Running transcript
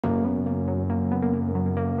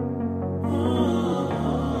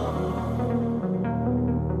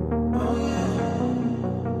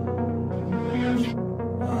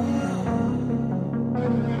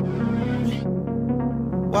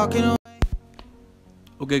walking away.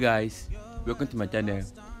 Okay guys, welcome to my channel.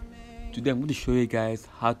 Today I'm going to show you guys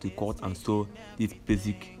how to cut and sew this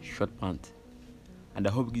basic short pant, and I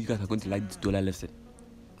hope you guys are going to like this tutorial lesson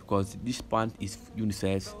because this pant is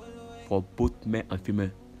unisex for both men and female.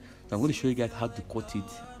 So I'm going to show you guys how to cut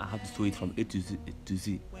it and how to sew it from A to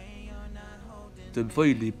Z. So before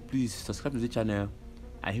you leave, please subscribe to the channel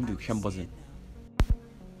and hit the notification button.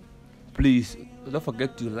 Please don't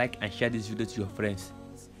forget to like and share this video to your friends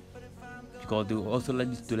because they will also like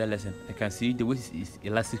this tutorial lesson. I can see the waist is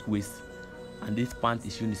elastic waist and this pant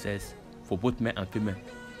is unisex for both men and female.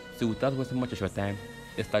 So without wasting much of your time,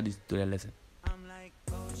 let's start this tutorial lesson.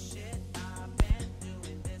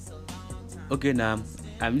 Okay, now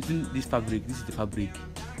I'm using this fabric. This is the fabric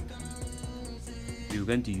we're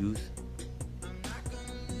going to use.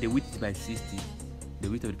 The width is by 60. The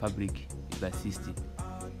width of the fabric is by 60.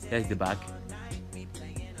 Here's the back.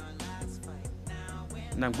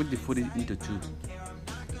 Now I'm going to fold it into two.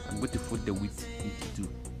 I'm going to fold the width into two,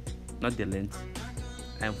 not the length.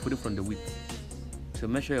 I am folding from the width. So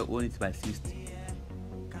make sure your own is by 60. You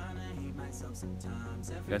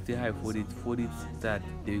can see how I fold it so that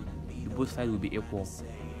the both sides will be equal.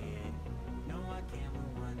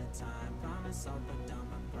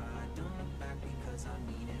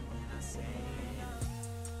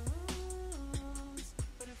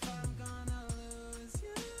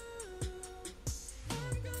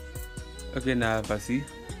 Okay, now if I see,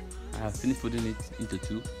 I have finished folding it into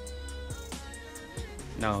two.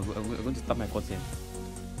 Now I'm going to start my cutting.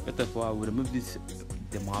 First of all, I will remove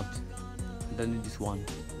the mouth, and then this one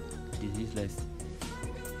is useless.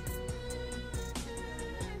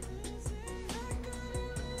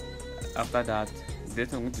 After that,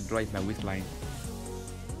 this I'm going to draw is my waistline.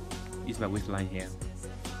 It's my waistline here.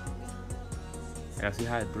 I can see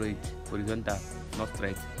how I draw it horizontal, not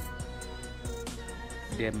straight.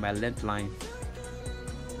 Then my length line.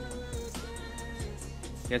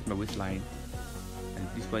 Here's my waistline, and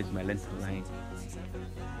this one is my length line.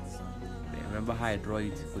 Then remember how I draw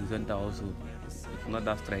it horizontal also. It's not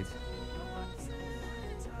that straight.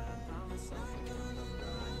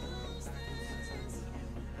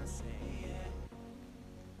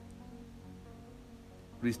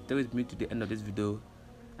 Please stay with me to the end of this video,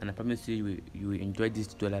 and I promise you will enjoy this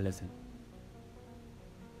tutorial lesson.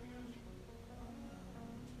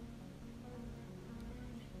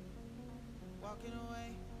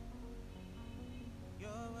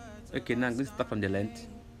 Okay, now I'm going to start from the length.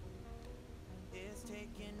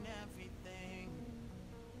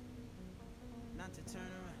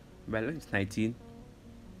 My length is 19.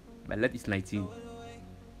 My length is 19.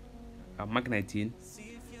 I'll mark 19.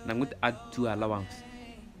 Now I'm going to add 2 allowance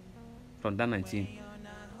from that 19.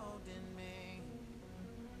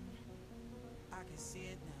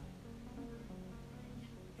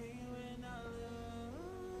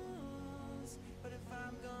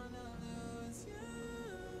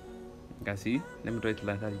 You can see, let me draw it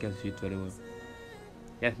like that, you can see it very well.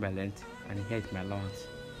 Here's my length, and here's my allowance.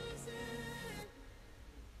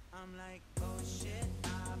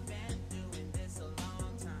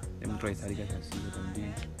 Let me draw it so you guys can see what I'm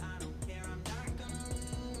doing.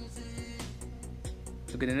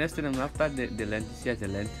 Okay, the next thing after the length, here's the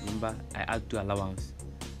length. Remember, I add 2 allowance.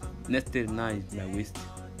 Next thing now is my waist.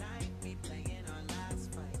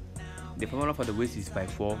 The formula for the waist is by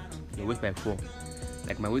 4. The waist by 4.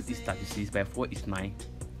 Like my waist is 36, by 4 is 9.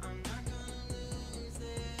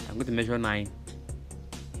 I'm going to measure 9.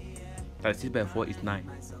 36 by 4 is 9.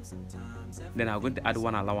 Then I'm going to add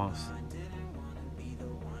 1 allowance.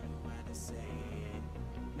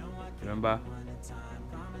 Remember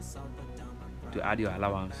to add your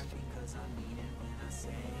allowance.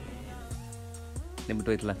 Let me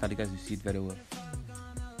do it like that because you see it very well.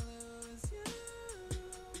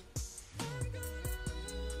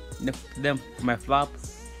 Then for my flap,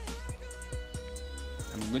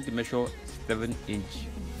 I'm going to measure 7-inch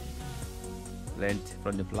length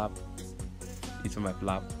from the flap. It's for my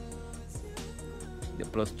flap. The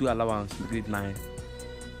plus 2 allowance, make it 9. You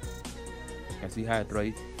can see how I draw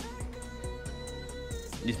it.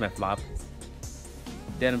 This is my flap.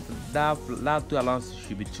 Then that 2 allowance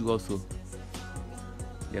should be 2 also.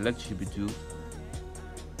 The length should be 2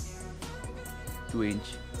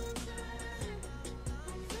 inch.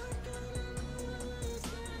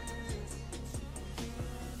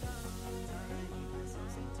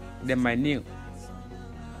 Then my nail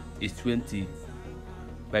is 20,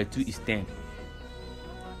 by 2 is 10.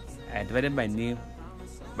 I divided my nail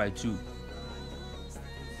by 2.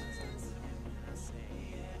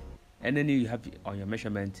 And then you have on your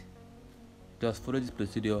measurement, just follow this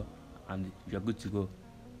procedure and you're good to go.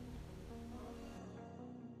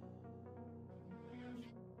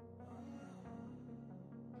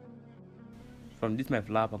 from this my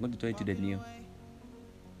flap, I'm going to turn it to the knee.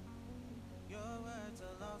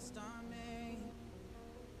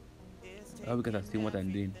 I hope you guys are seeing what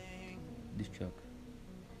I'm doing. This chalk.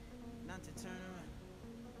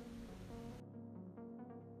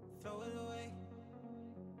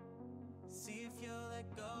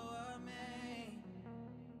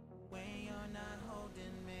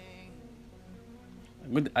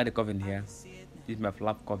 I'm going to add a coven here. This is my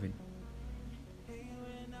flap coven.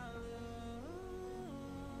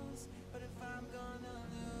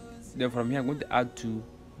 Then from here I'm going to add two,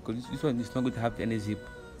 because this one is not going to have any zip.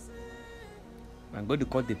 I'm going to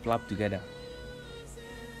cut the flap together.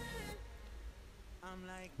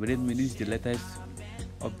 Within me, this is the latest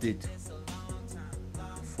update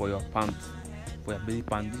for your pant, for your baby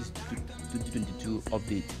pant. This is 2022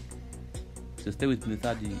 update. So stay with me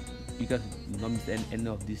so that you guys will not miss any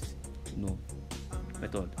of this,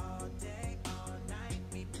 method.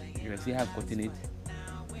 You can see how I'm cutting it.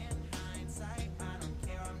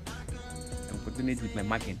 I'm cutting it with my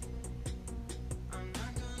marking.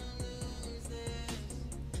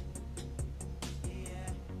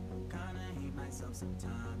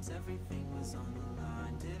 Sometimes everything was on the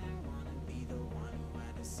line. Didn't want to be the one who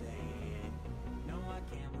had to say it. No, I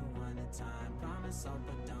can't rewind the time. Promise I'll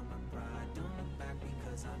put down my pride. Don't look back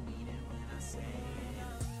because I mean it when I say it.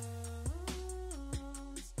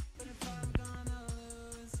 But if I'm gonna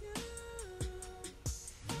lose you,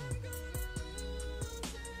 I'm gonna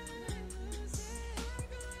lose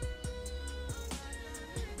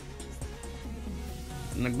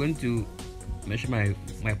it. And I'm going to measure my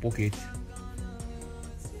pocket.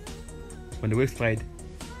 On the waist side,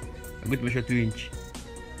 I'm going to measure 2 inch.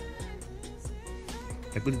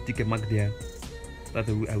 I'm going to take a mark there, so that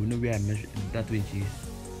I will know where I measure that 2 inch is.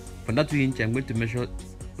 From that 2 inch, I'm going to measure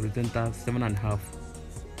horizontal 7.5.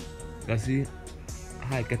 You can see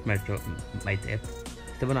how I get my tape.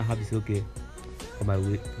 7.5 is okay for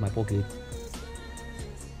my pocket.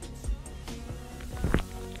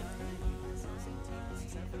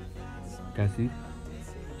 You can see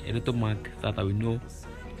a little mark so that I will know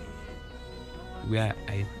where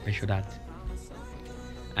I measure that.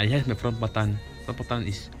 And here's my front pattern. Front pattern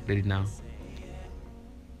is ready now.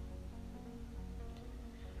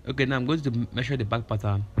 Okay, now I'm going to measure the back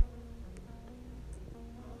pattern.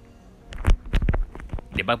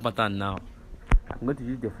 The back pattern now. I'm going to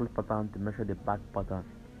use the front pattern to measure the back pattern.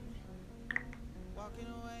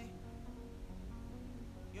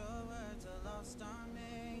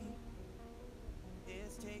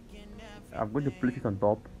 I'm going to place it on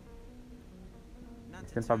top.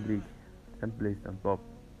 Same fabric, same place on top.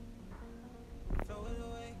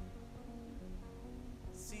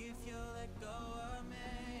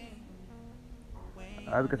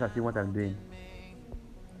 I hope you guys are seeing what I'm doing.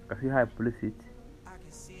 You can see how I place it.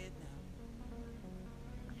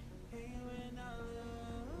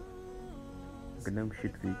 Okay, let me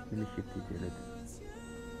shift it. Let me shift it a little.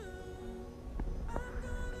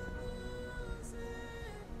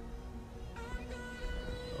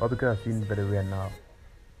 I hope you guys are seeing very well now.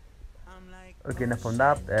 Okay, now from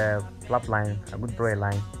that flap line, I'm going to draw a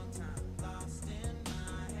line.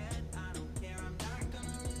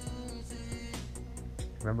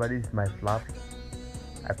 Remember, this is my flap.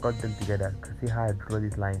 I cut them together. You can see how I draw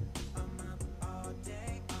this line.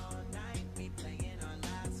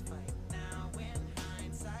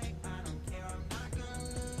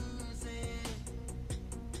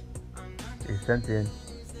 It's the same thing.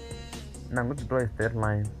 Now I'm going to draw a straight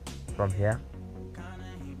line from here.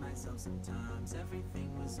 Sometimes everything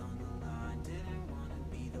was on the line. Didn't want to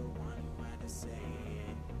be the one who had to say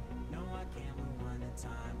it. No, I can't rewind the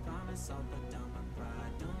time. Promise I'll put down my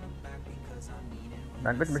pride. Don't look back because I mean it. Now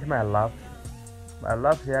I'm going to measure my lap. My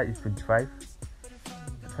lap here is 25.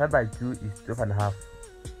 5 by 2 is 12.5.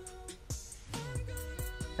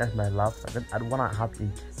 That's my lap. I'm going to add 1.5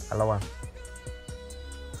 inch allowance.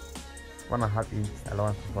 1.5 inch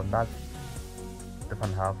allowance from that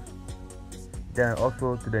 12.5. Then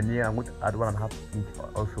also to the knee, I'm going to add 1.5 inch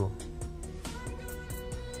also.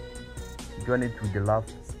 Join it with the lap.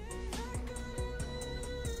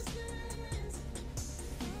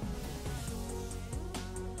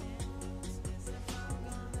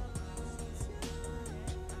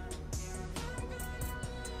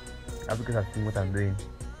 I hope you guys are seeing what I'm doing.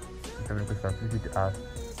 If you have any questions, feel free to ask.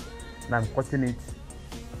 Now I'm cutting it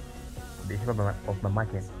the shape of my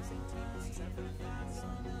marking.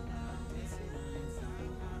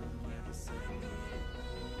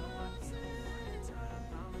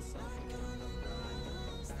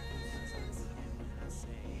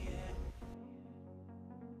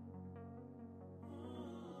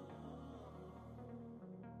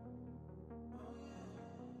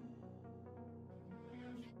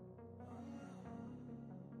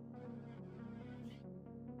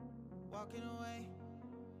 walking away.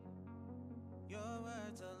 Your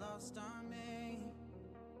words are lost on me.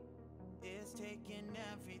 It's taking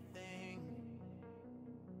everything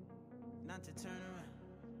not to turn around.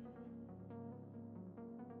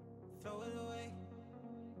 Throw it away.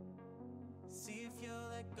 See if you'll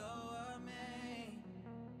let go of me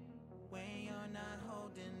when you're not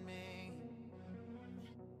holding me.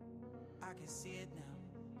 I can see it now.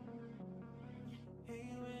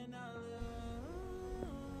 Hey, when I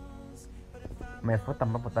lose, but if I'm My photo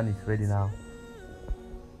button is ready now.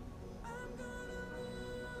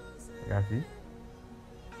 You can see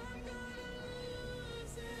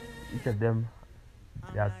each of them.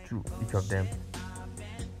 There are two, each of them.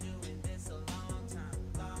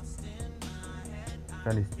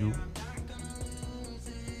 One is two.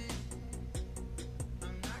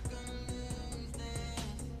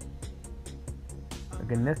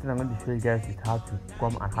 Okay, next thing I'm going to show you guys is how to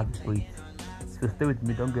come and how to sew it. So stay with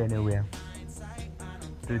me, don't go anywhere.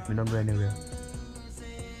 Stay with me, don't go anywhere.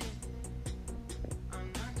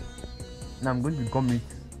 Now I'm going to gum it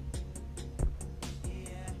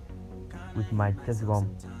with my chest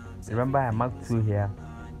gum. Remember I marked 2 here,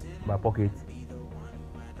 my pocket,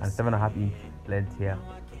 and 7.5 inch length here.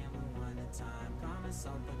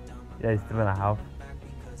 Here is 7.5.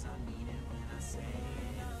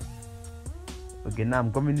 Okay, now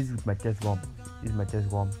I'm gumming this with my chest gum. This is my chest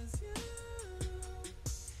gum.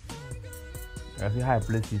 I see how I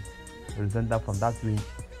place it horizontal from that 2 inch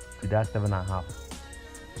to that 7.5.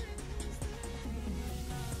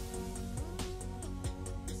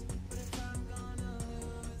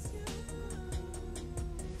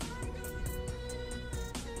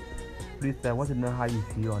 Please, I want to know how you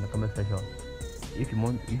feel on the comment section. If you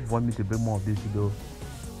want me to bring more of this video,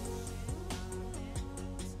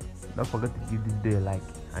 don't forget to give this video a like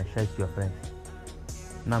and share it to your friends.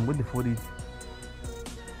 Now I'm going to fold it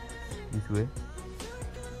this way.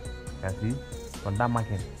 You can see from that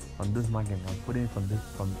marking, from those markings, I'm folding from this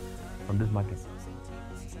from those markings.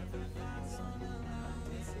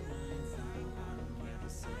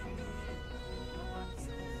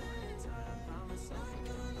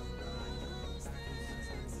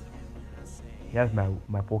 Here's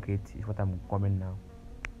my pocket, is what I'm coming now.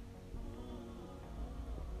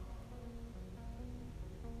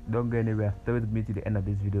 Don't go anywhere, stay with me to the end of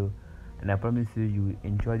this video, and I promise you will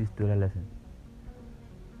enjoy this tutorial lesson.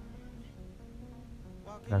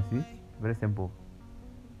 You can see, very simple.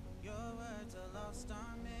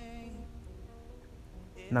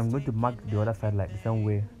 Now I'm going to mark the other side like the same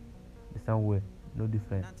way, no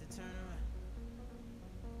different.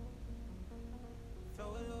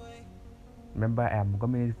 Remember, I am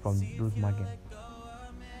coming in from those markings.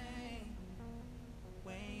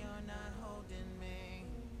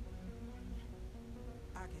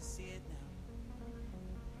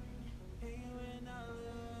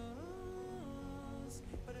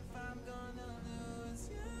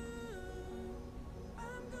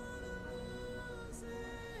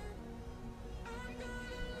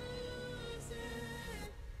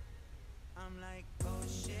 I'm like, oh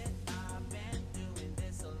shit, I've been doing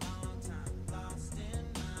this a long time. Lost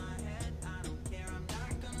in my head, I don't care, I'm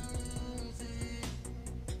not gonna lose it.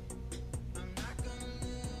 I'm not gonna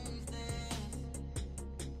lose this.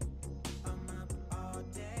 I'm up all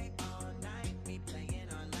day, all night, we playing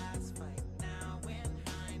our last fight. Now in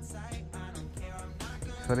hindsight, I don't care, I'm not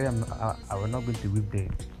gonna. Sorry, I was not going to whip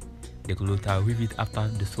the clothes. I'll whip it after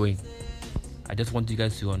the sewing. I just want you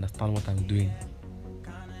guys to understand what I'm doing.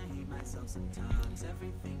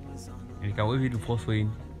 If you can wave it before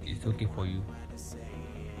sewing, it's okay for you.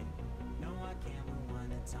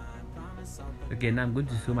 Okay, now I'm going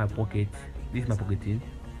to sew my pocket. This is my pocketing.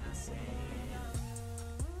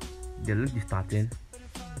 The length is 13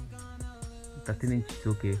 inch is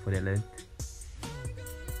okay for the length,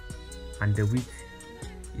 and the width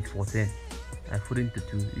is 14. I fold into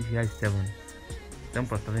 2. This here is 7. 7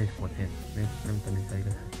 plus 7 is 14. Let me turn this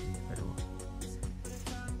side.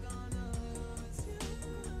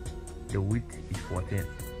 The width is 14.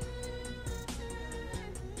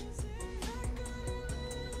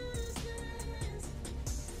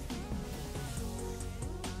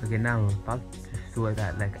 Okay, now start to sew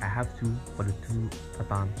that like I have to for the 2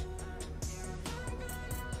 pattern.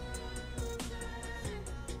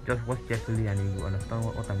 Just watch carefully and you will understand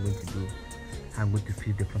what I'm going to do. I'm going to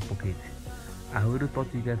fill the front pocket. I already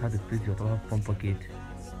taught you guys how to fill your front pocket.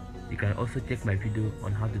 You can also check my video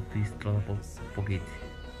on how to fill front pocket.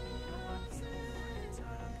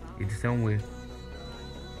 It's the same way.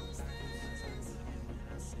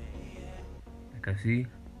 You can see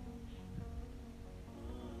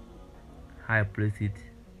how I place it.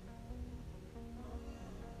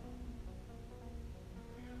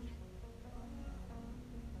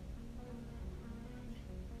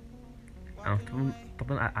 I'm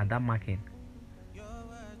stopping at that marking.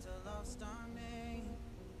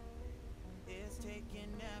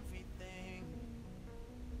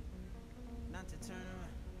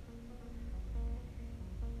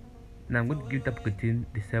 Now I'm going to give the pocketing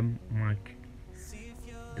the same mark.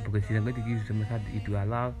 The pocketing I'm going to give you some method it will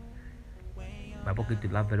allow my pocket to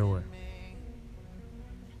lap very well.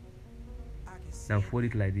 Now fold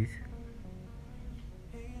it like this.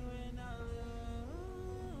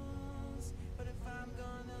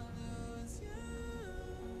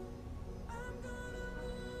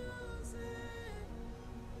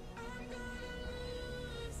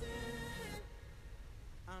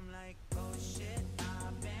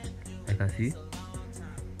 I can see.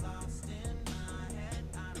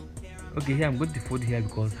 Okay, here I'm going to fold here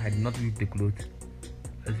because I did not weave the cloth.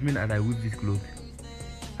 Assuming that I weave this cloth,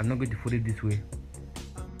 I'm not going to fold it this way.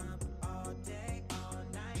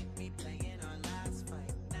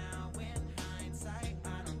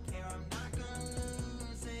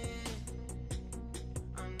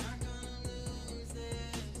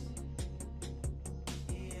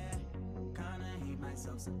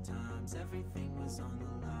 Sometimes everything was on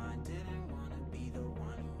the line. Didn't want to be the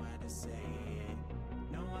one who had to say it.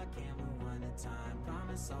 No, I can't rewind the time.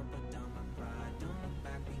 Promise I'll put down my pride. Don't look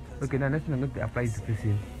back because okay, now next thing I'm going to apply is the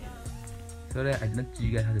facing. Sorry, I did not teach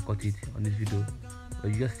you guys how to cut it on this video, but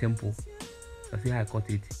it's just simple. I'll see how I cut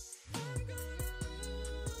it.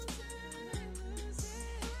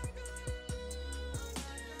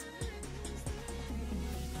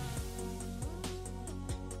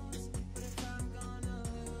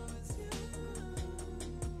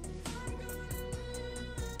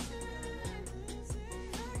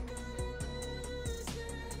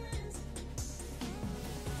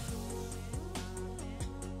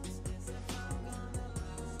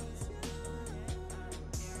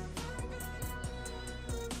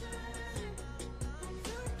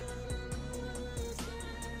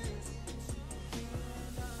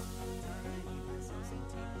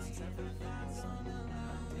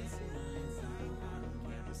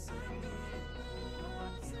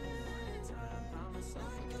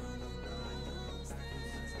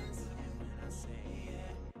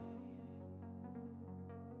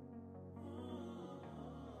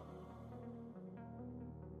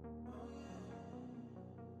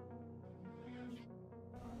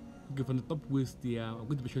 Okay, from the top waist there, I'm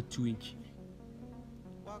going to measure 2 inch.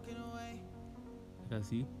 You can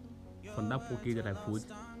see from that pocket that I fold,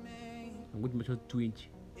 I'm going to measure 2 inch.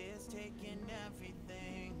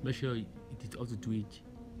 Make sure it is up to 2 inch.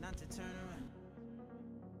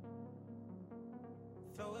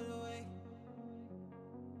 Throw it away.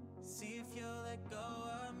 See if you'll let go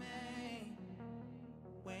of me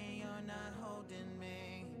when you're not holding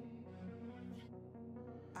me.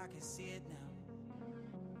 I can see it now.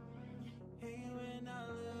 Hey, when I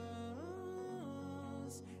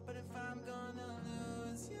lose, but if I'm gonna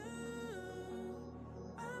lose you,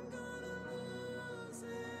 I'm gonna lose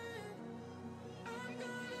it. I'm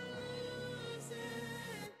gonna lose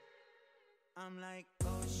it. I'm like,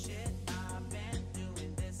 oh shit, I've been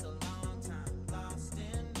doing this a long time. Lost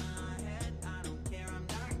in my head, I don't care, I'm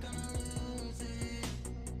not gonna lose it.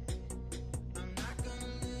 I'm not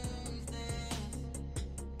gonna lose this.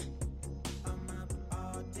 I'm up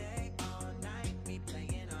all day, all night, we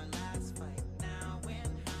playing our last fight. Now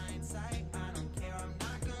in hindsight, I don't care, I'm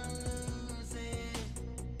not gonna lose it.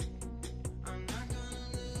 I'm not gonna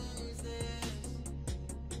lose this.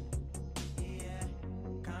 Yeah,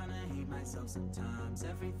 kinda hate myself sometimes.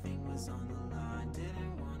 Everything was on the line.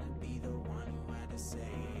 Didn't wanna be the one who had to say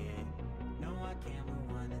it. No, I can't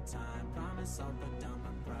rewind the time. Promise I'll put down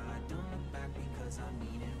my pride. Don't look back because I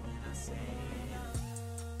mean it when I say it.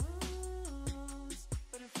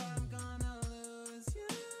 But if I'm gonna lose you,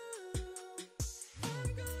 I'm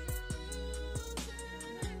gonna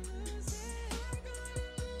lose it.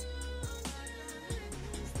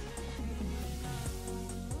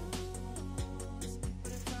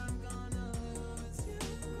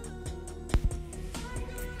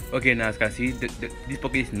 Okay, now as you can see, this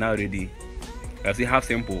pocket is now ready. As you have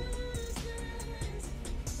simple,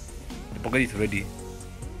 the pocket is ready.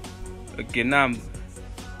 Okay, now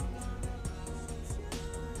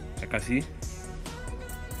I can see.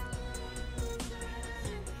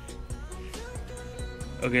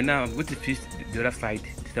 Okay, now I'm going to face the other side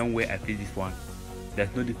the same way I face this one.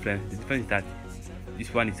 There's no difference. The difference is that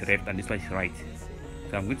this one is left and this one is right.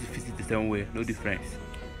 So I'm going to face it the same way, no difference.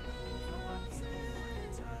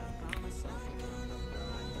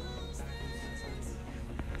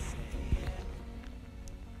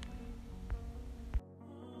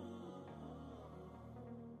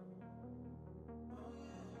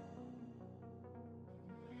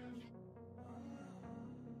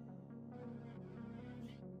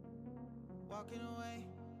 Walking away,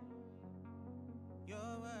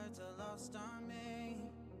 your words are lost on me.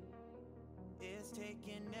 It's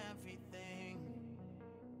taking everything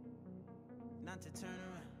not to turn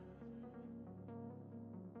around.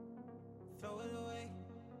 Throw it away,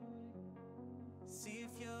 see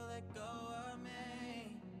if you'll let go of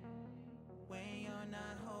me when you're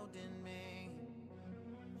not holding me.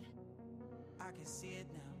 I can see it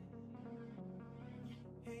now.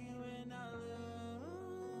 Hey, when I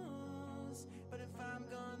lose, but if I'm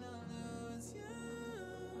gonna lose you,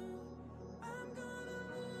 I'm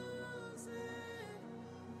gonna lose it.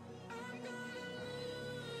 I'm gonna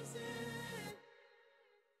lose it.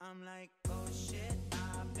 I'm like, oh shit,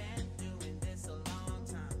 I've been doing this a long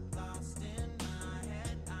time. Lost in my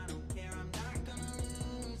head, I don't care, I'm not gonna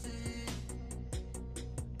lose it.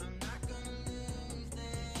 I'm not gonna lose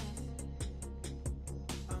this.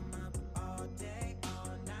 I'm up all day,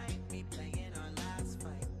 all night, replaying our last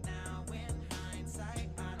fight. Now in hindsight,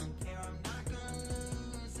 I don't care, I'm not gonna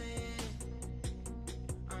lose it.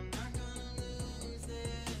 I'm not gonna lose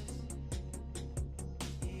this.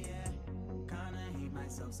 Yeah, kinda hate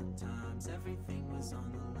myself sometimes. Everything was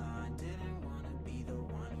on the line. Didn't wanna be the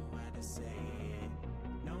one who had to say it.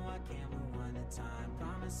 No, I can't rewind the time.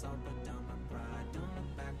 Promise I'll put down my pride. Don't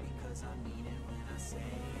look back because I mean it when I say it.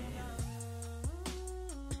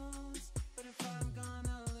 But if I'm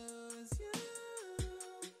gonna lose you,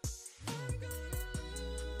 I'm gonna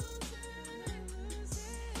lose it.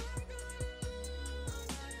 I'm gonna lose it.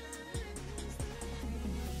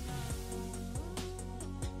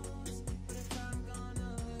 But if I'm gonna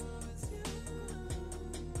lose you,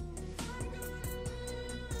 I'm gonna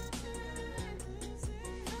lose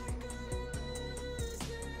it. I'm gonna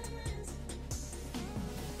lose this.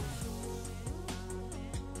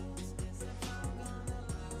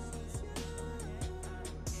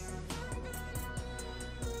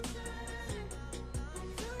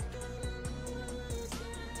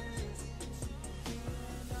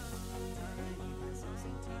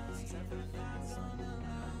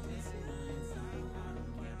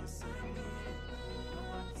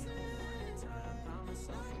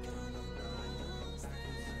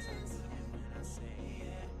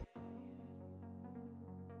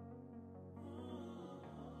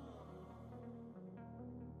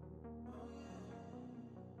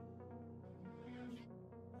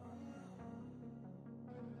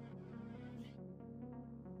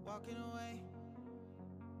 Walking away,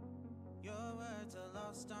 your words are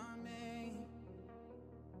lost on me.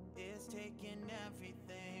 It's taking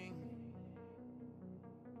everything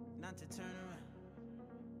not to turn around.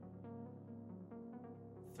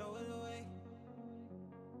 Throw it away,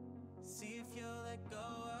 see if you'll let go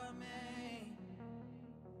of me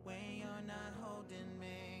when you're not holding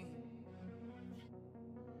me.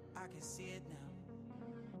 I can see it now.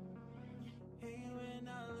 Hey, when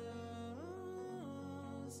I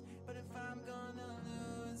lose, but if I'm gonna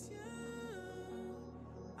lose you,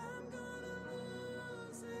 I'm gonna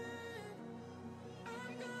lose it.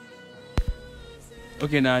 I'm gonna lose it.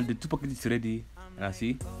 Okay, now the two pockets is ready. And I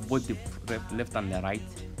see both the left and the right,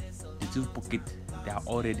 the two pockets, they are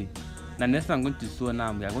all ready. Now next thing I'm going to sew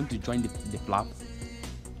now, we are going to join the flap.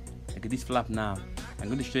 Like this flap now, I'm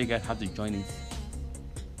going to show you guys how to join it.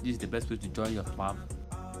 This is the best way to join your flap.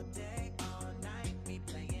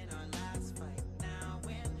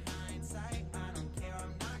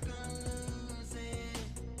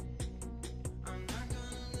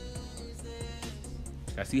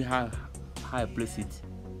 I see how I place it.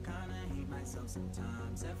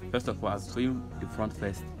 First of all, I'll show you the front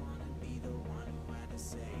first.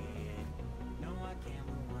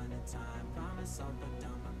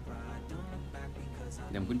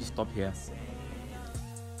 Then I'm going to stop here.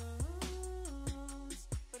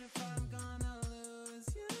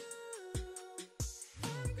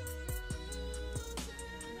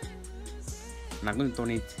 And I'm going to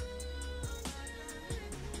turn it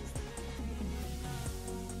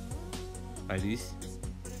like this.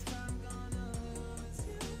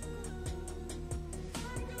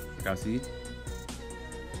 You can see.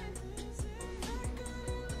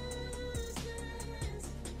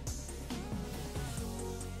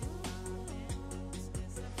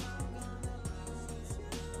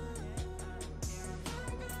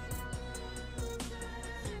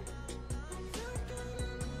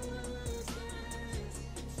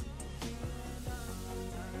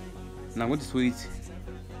 Now I'm going to sew it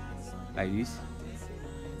like this.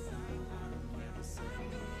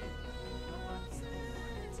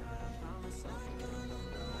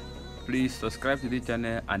 Please subscribe to this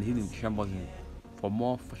channel and hit the notification button for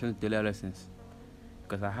more fashion tailor lessons,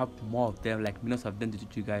 because I have more of them, like millions of them, to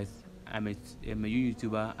teach you guys, I'm a new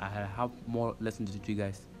YouTuber. I have more lessons to teach you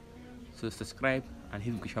guys. So subscribe and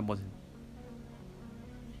hit the notification button.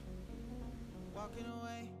 Walking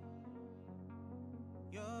away,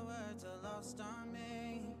 your words are lost on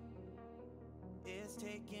me. It's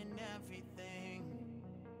taking everything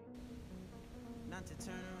not to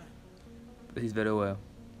turn around. This is very well.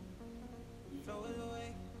 Throw it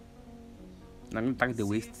away. I'm going to tag the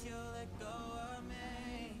waist. If you let go of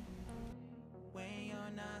me when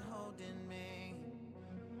you're not holding me,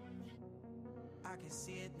 I can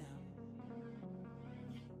see it now.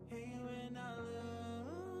 Hey, when I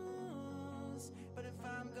lose, but if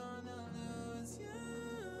I'm gonna lose you,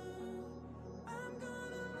 I'm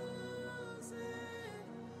gonna lose it.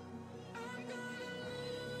 I'm gonna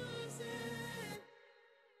lose it.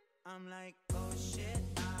 I'm like, oh shit,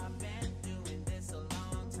 I've been doing this a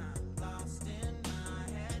long time. Lost in my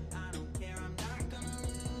head, I don't care, I'm not gonna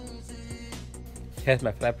lose it. Here's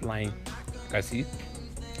my flap line. You can see,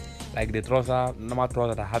 like the trouser, normal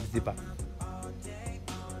trouser that have zipper.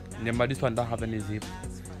 Remember, this one don't have any zip.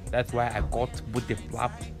 That's why I got both the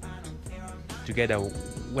flap together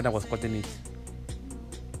when I was cutting it.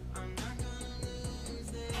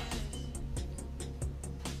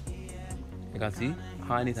 You can see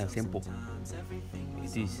how neat and simple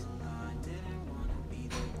it is.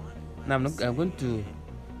 Now I'm going to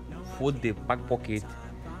fold the back pocket.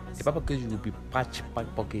 The back pocket will be patch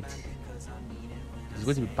back pocket. It's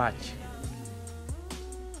going to be patch.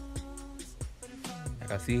 You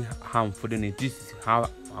can see how I'm folding it. This is how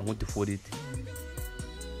I'm going to fold it.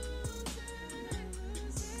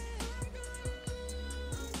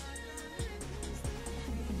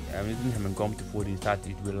 I'm using hemming gum to fold it so that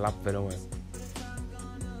it will lap very well.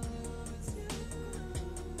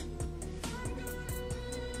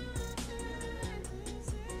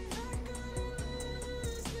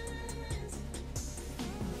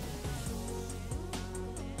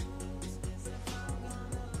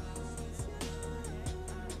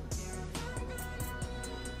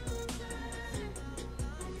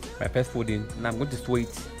 My first folding. Now I'm going to sew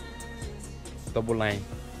it double line.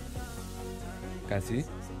 You can see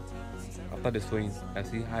after the sewing, you can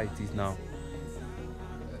see how it is now.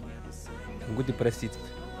 I'm going to press it so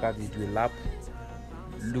that it will lap,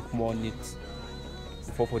 look more neat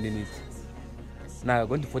before folding it. Now I'm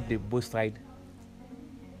going to fold the both side.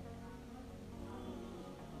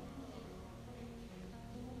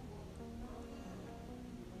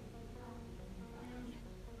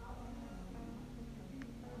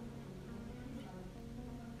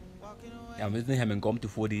 I'm using hemming gum to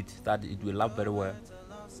fold it so that it will lap very well.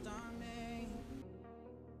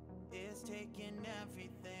 It's taking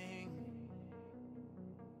everything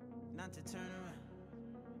not to turn around.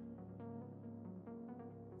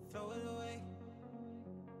 Throw it away.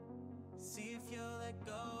 See if you'll let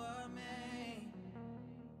go of me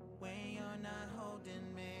when you're not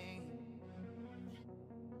holding me.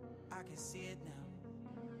 I can see it now.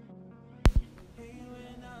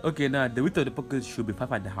 Okay, now the width of the pocket should be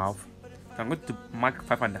 5.5. So I'm going to mark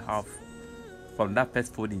 5.5 from that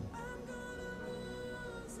first folding.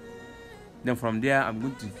 Then from there, I'm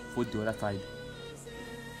going to fold the other side.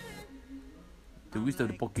 The width of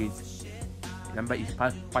the pocket, remember, is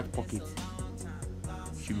patch pocket.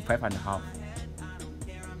 Should be 5.5.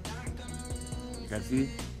 You can see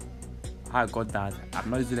how I got that. I'm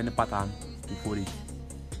not using any pattern to fold it.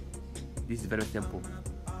 This is very simple.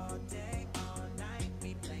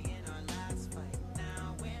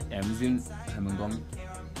 I'm using hemming gum.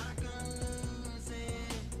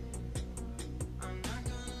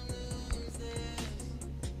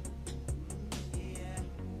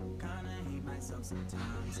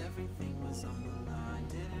 Sometimes everything was on the line.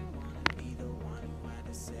 Didn't want to be the one who had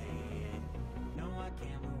to say it. No, I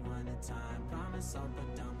can't move one at a time. Promise I'll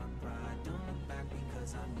put down my pride. Don't look back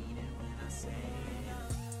because I mean it when I say it.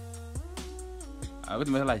 I'm going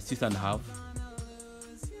to measure like 6.5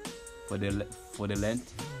 for the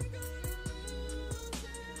length.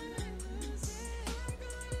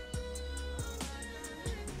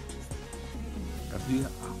 See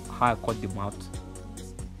how I cut the mouth.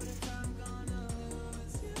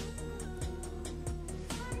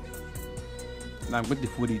 Now I'm going to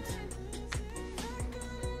fold it.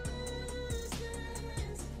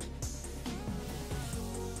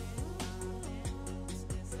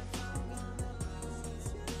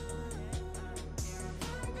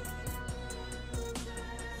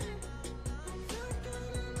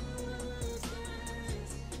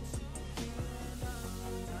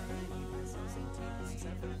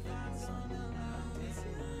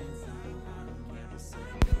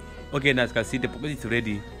 Okay, now as you can see, the pocket is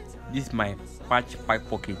ready. This is my patch pipe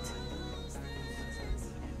pocket.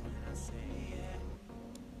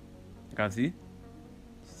 can see.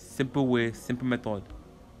 Simple way, simple method.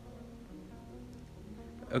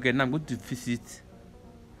 Okay, now I'm going to fix it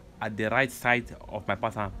at the right side of my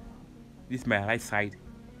pattern. This is my right side.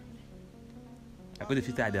 I'm going to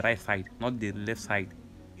fix it at the right side, not the left side.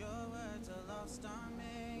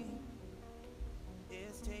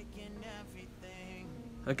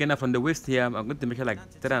 Okay, now from the waist here, I'm going to measure like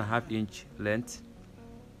 3.5 inch length.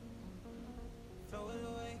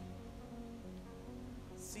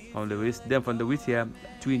 From the waist, then from the waist here,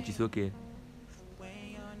 2 inches, okay.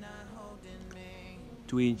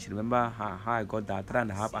 2 inch. Remember how I got that?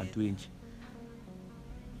 3.5 and 2 inch.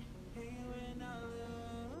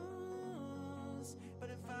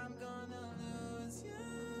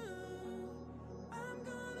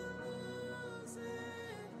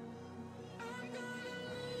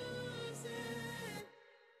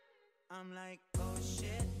 I'm like, oh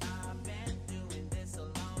shit, I've been doing this a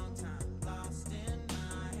long time. Lost in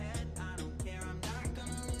my head, I don't care, I'm not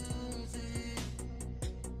gonna lose it.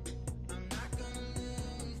 I'm not gonna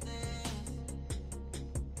lose this.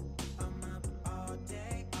 I'm up all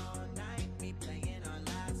day, all night, replaying our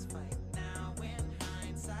last fight. Now in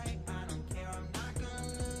hindsight, I don't care, I'm not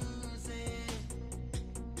gonna lose it.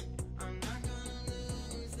 I'm not gonna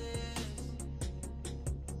lose this.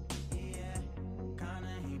 Yeah,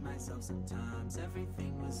 kinda hate myself sometimes.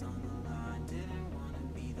 Everything was on the line. Didn't want to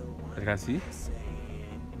be the one. As you can see, to say it.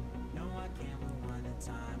 No, I can't rewind the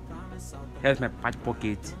time. Promise I'll here's my patch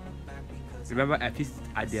pocket. back because Remember, I fixed it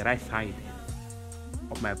at the right side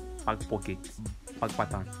of my back pocket, back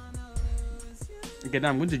pattern. Okay, now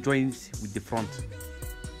I'm going to join it with the front.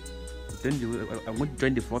 Then I'm going to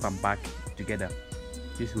join the front and back together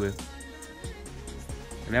this way.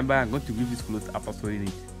 Remember, I'm going to weave this clothes after sewing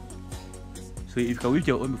it. So if you can weave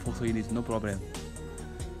your own before sewing it, no problem.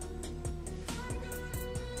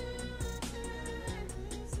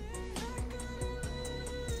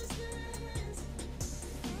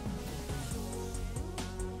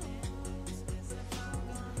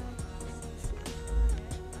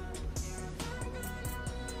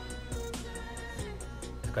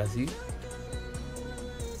 You can see.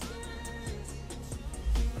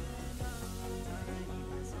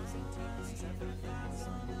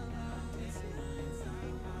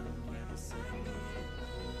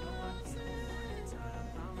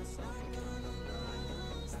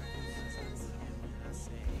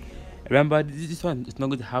 Remember, this one is not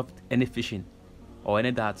going to have any fishing or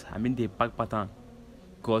any that. I mean the back pattern,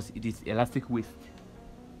 because it is elastic waist.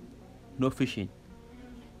 No fishing.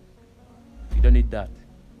 You don't need that.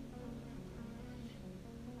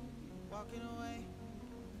 walking away.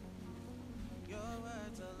 Your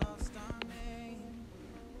words are lost on me.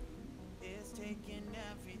 It's taking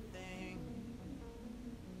everything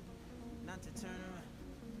not to turn around.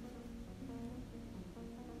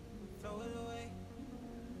 Throw it away.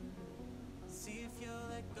 See if you'll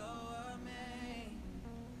let go of me.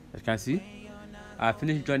 As you can see, I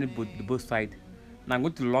finished joining both sides. Now I'm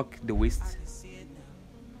going to lock the waist.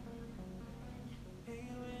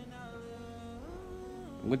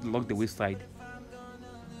 I'm going to lock the waist side.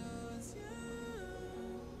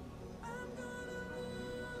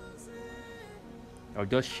 I'll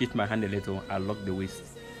just shift my hand a little and lock the waist,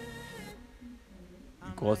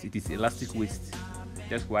 because it is elastic waist.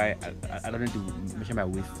 That's why I don't need to measure my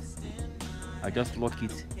waist. I'll just lock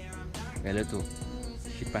it a little,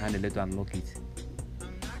 shift my hand a little and lock it.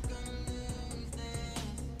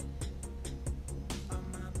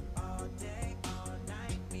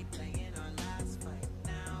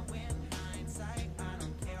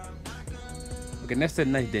 Okay, next step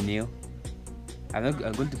now is the nail. I'm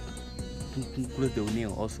going to close the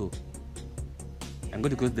nail also. I'm going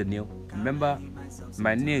to close the nail. Remember,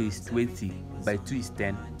 my nail is 20 by 2 is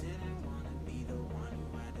 10.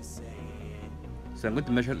 So I'm going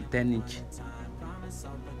to measure 10 inch.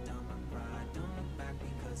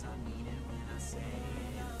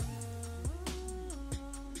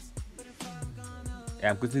 Yeah,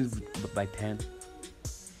 I'm cutting it by 10.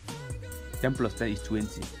 10 plus 10 is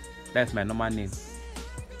 20. That's my normal nail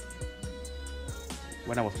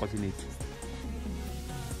when I was cutting it.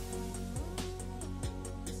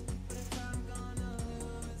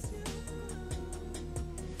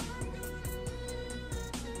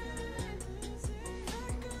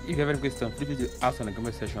 If you have any question, feel free to ask in the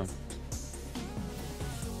comment section.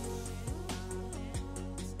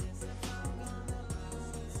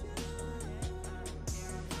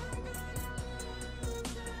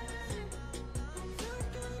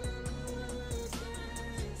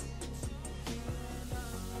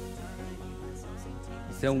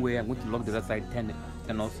 Same way, I'm going to lock the other side 10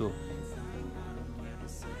 and also.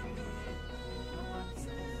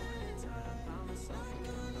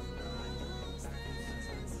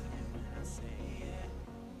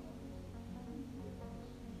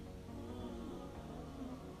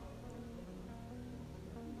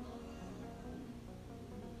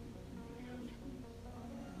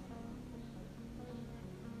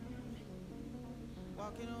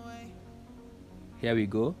 Here we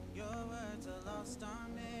go.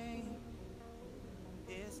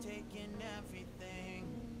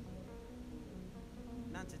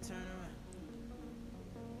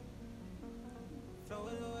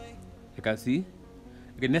 You can see.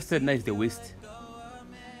 Okay, next step now is the waist.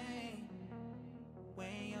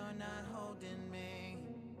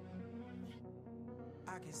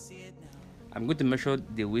 I'm going to measure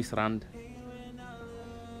the waist round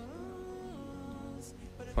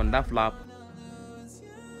from that flap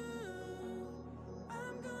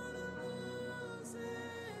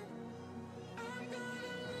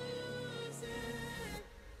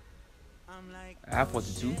I have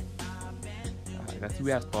 42. You can see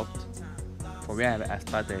where I stopped from where I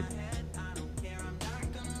started.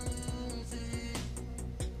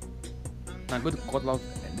 Now I'm going to cut out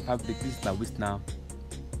the fabric. This is my waist now.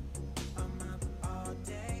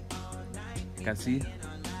 You can see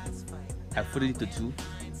I folded it to 2.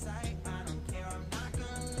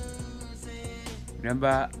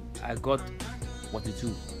 Remember, I got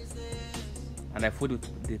 42 and I folded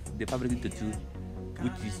the fabric into 2,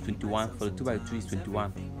 which is 21. For the 2 by 2 is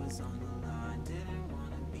 21.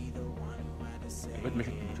 I'm going to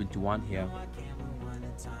measure 21 here,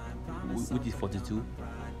 which is 42.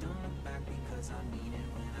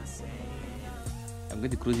 I'm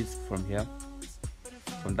going to close it from here,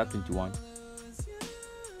 from that 21.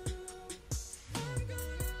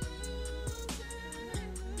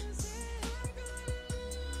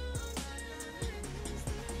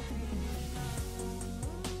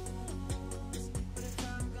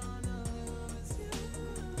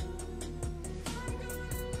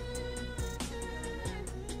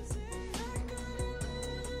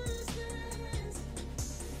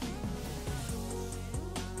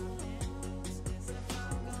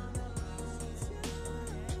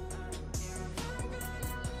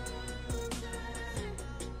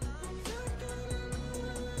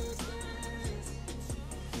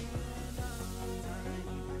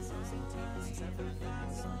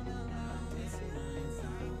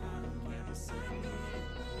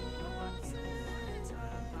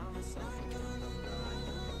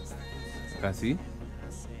 You can see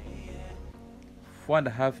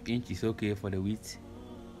 4.5 inch is okay for the width.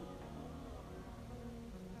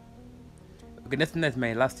 Okay, next thing is my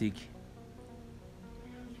elastic.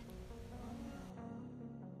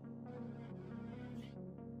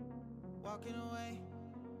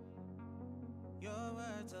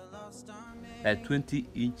 Like 20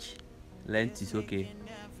 inch length is okay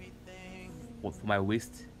for my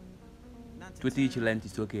waist. 20 inch length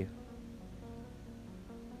is okay.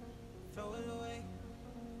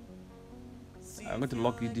 I'm going to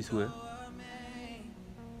lock it this way.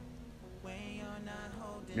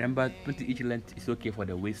 Remember, 20 inch length is okay for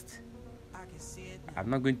the waist. I'm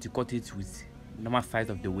not going to cut it with normal size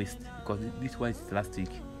of the waist because this one is elastic.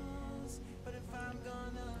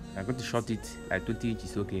 I'm going to short it like 20 inch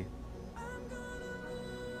is okay.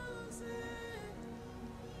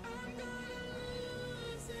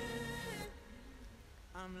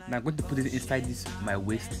 Now I'm going to put it inside this my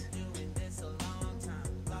waist.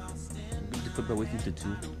 Put the waist into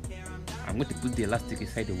 2. I'm going to put the elastic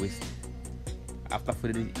inside the waist after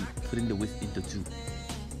putting the waist into 2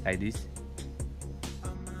 like this.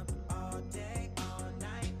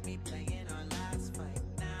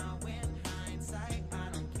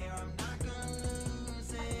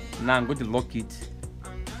 Now I'm going to lock it.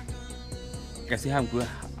 You can see how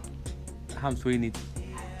I'm sewing it.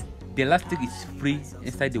 The elastic is free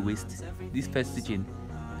inside the waist. This first stitching,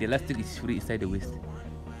 the elastic is free inside the waist.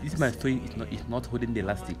 This my sewing is not holding the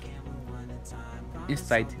elastic.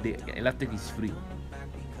 Inside the elastic is free.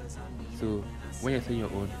 So when you're sewing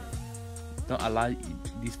your own, don't allow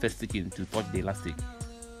this first stitching to touch the elastic.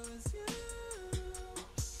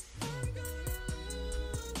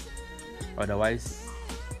 Otherwise,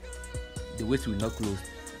 the waist will not close.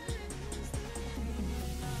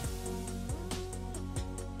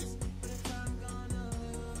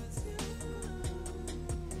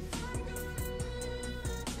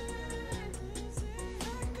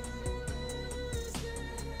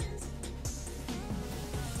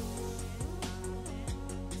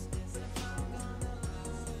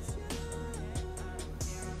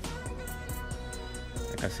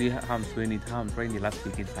 You can see how I'm sewing it, how I'm trying the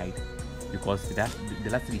elastic inside, because the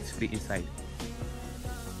elastic is free inside.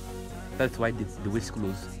 That's why the waist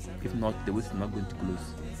close. If not, the waist is not going to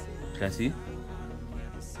close. You can see.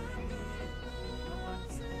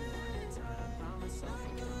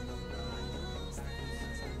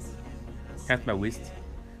 Here's my waist.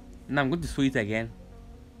 Now I'm going to sew it again.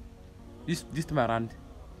 This time around,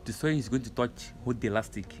 the sewing is going to hold the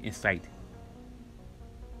elastic inside.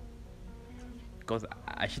 because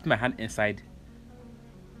I shift my hand inside.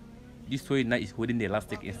 This sewing now is holding the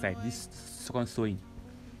elastic inside. This second sewing,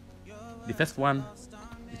 the first one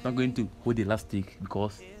is not going to hold the elastic,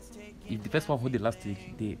 because if the first one hold the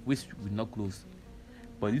elastic, the waist will not close.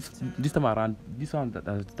 But this time around, this one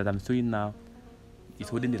that I'm sewing now is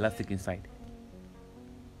holding the elastic inside.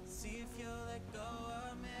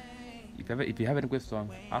 If you have any question,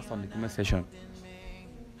 ask on the comment section.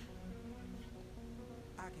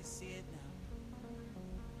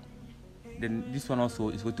 Then this one also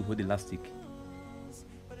is going to hold the elastic.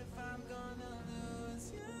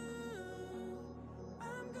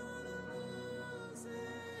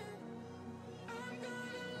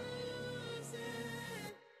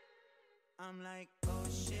 I'm like, oh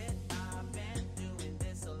shit, I've been doing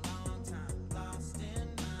this a long time. Lost in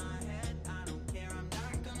my head, I don't care, I'm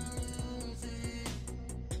not gonna lose it.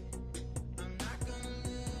 I'm not gonna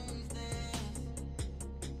lose this.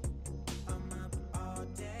 I'm up all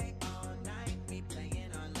day, all night,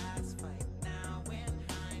 replaying our last fight. Now in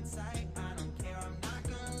hindsight, I don't care, I'm not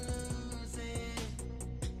gonna lose it.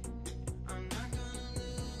 I'm not gonna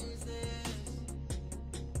lose this.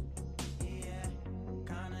 Yeah,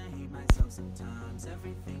 kinda hate myself sometimes.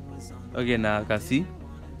 Everything was on. Okay, now you can see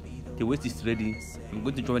the waist is ready. I'm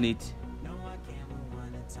going to join it.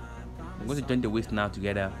 I'm going to join the waist now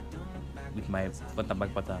together with my front and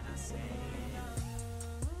back pattern.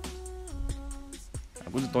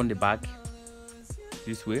 I'm going to turn the back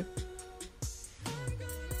this way.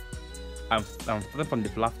 I'm starting from the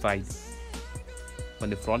flap side,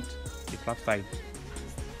 from the front, the flap side.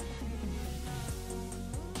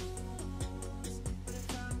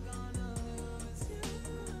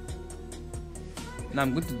 Now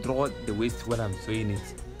I'm going to draw the waist when I'm sewing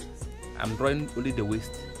it. I'm drawing only the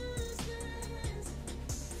waist.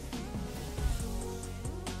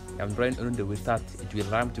 I'm drawing only the waist, that it will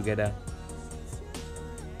rhyme together.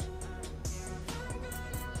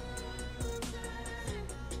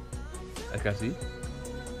 I can see.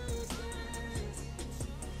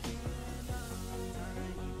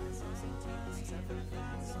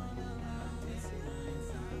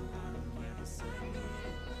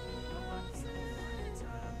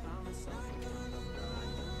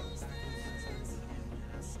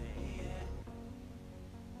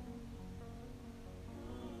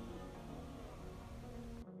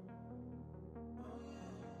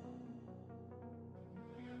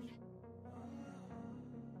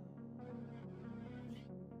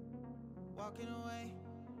 Walking away,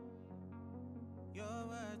 your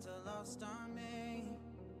words are lost on me.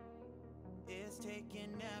 It's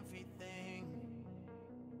taking everything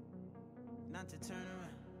not to turn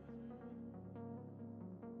around,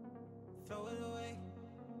 throw it away.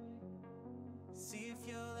 See if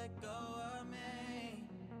you'll let go of me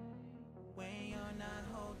when you're not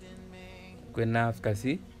holding me. Okay, now you can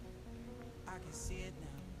see I can see it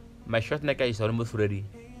now. my short neck is almost ready.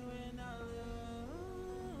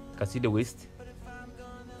 You can see the waist.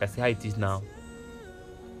 You can see how it is now.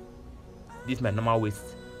 This is my normal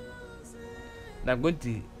waist. Now I'm going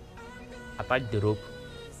to attach the rope.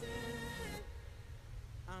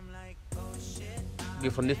 Okay,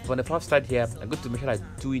 from the first side here, I'm going to measure like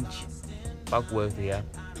 2 inch backwards here.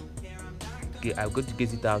 Okay, I'm going to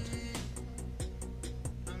get it out.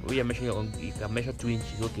 When you're measuring on, you can measure 2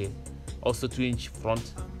 inches. Okay, also 2 inch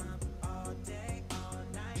front.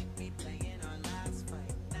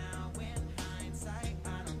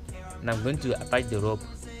 Now I'm going to attach the rope.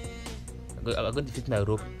 I'm going to fit my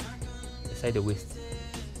rope inside the waist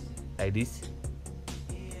like this.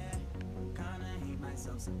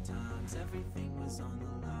 Sometimes everything was on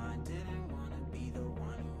the line. Didn't want to be the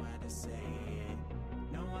one who had to say it.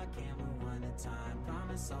 No, I can't rewind the time.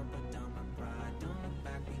 Promise I'll put down my pride. Don't look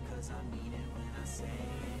back because I mean it when I say it.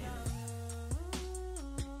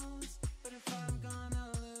 But if I'm gonna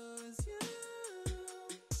lose you,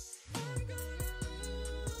 I'm gonna lose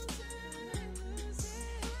it.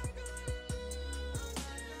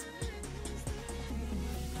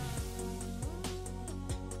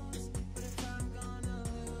 But if I'm gonna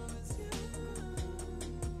lose you,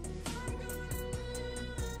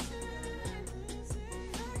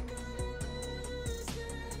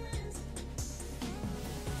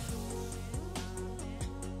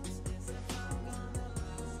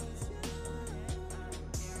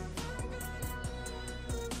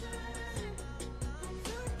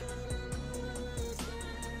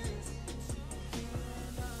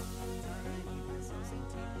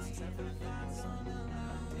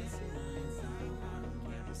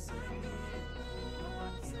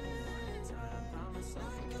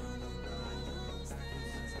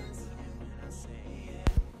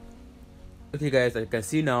 Okay guys, as you can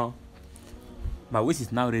see now, My waist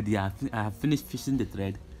is now ready. I have finished fishing the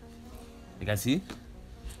thread. You can see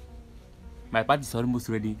my part is almost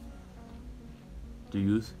ready to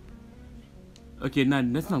use. Okay, now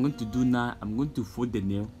next thing I'm going to do now, I'm going to fold the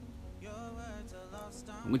nail.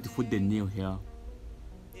 I'm going to fold the nail here,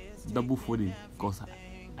 double folding, because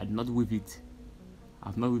I did not weave it. I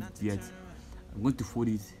have not weaved it yet. I'm going to fold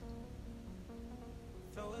it.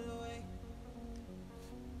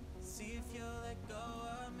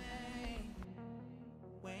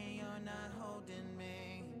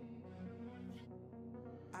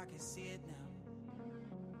 I can see it now.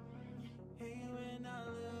 Hey, when I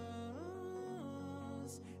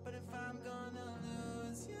lose, but if I'm gonna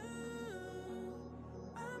lose you,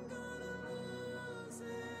 I'm gonna lose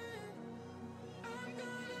it. I'm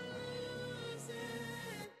gonna lose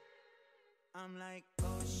it. I'm like,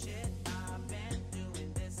 oh shit, I've been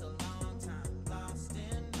doing this a long time. Lost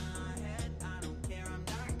in my head, I don't care, I'm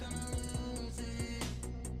not gonna lose it.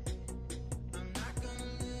 I'm not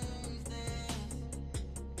gonna lose this.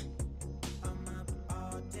 I'm up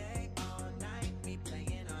all day, all night,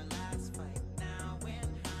 replaying our last fight. Now in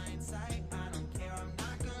hindsight, I don't care, I'm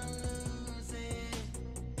not gonna lose it.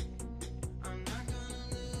 I'm not gonna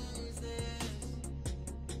lose this.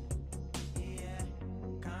 Yeah,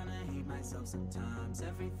 kinda hate myself sometimes.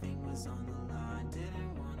 Everything was on the line.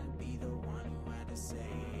 Didn't wanna be the one who had to say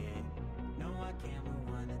it. No, I can't move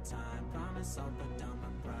one at a time. Promise I'll put down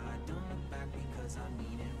my pride. Don't look back because I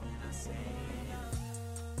mean it when I say it.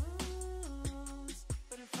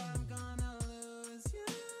 But if I'm gonna lose you,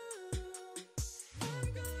 I'm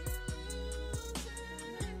gonna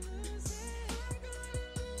lose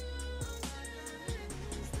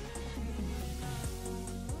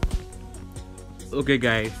it. Okay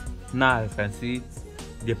guys, now as you can see,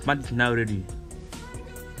 the pant is now ready.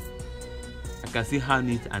 I can see how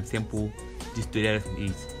neat and simple this tutorial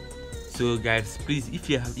is. So guys, please, if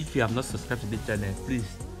you have not subscribed to this channel, please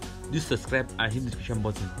do subscribe and hit the notification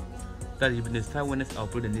button so that you'll be notified when I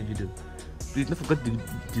upload a new video. Please don't forget to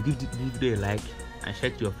give this video a like and share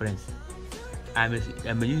to your friends. I'm a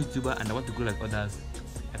new YouTuber and I want to grow like others.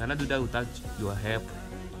 I cannot do that without your help,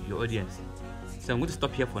 your audience. So I'm going to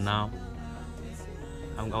stop here for now.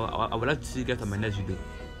 I would like to see you guys on my next video.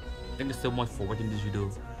 Thank you so much for watching this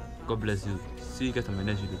video. God bless you. See you guys on my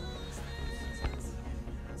next video.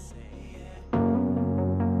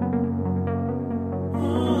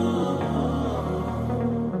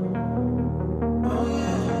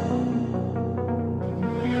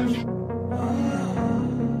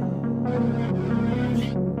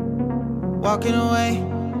 Walking away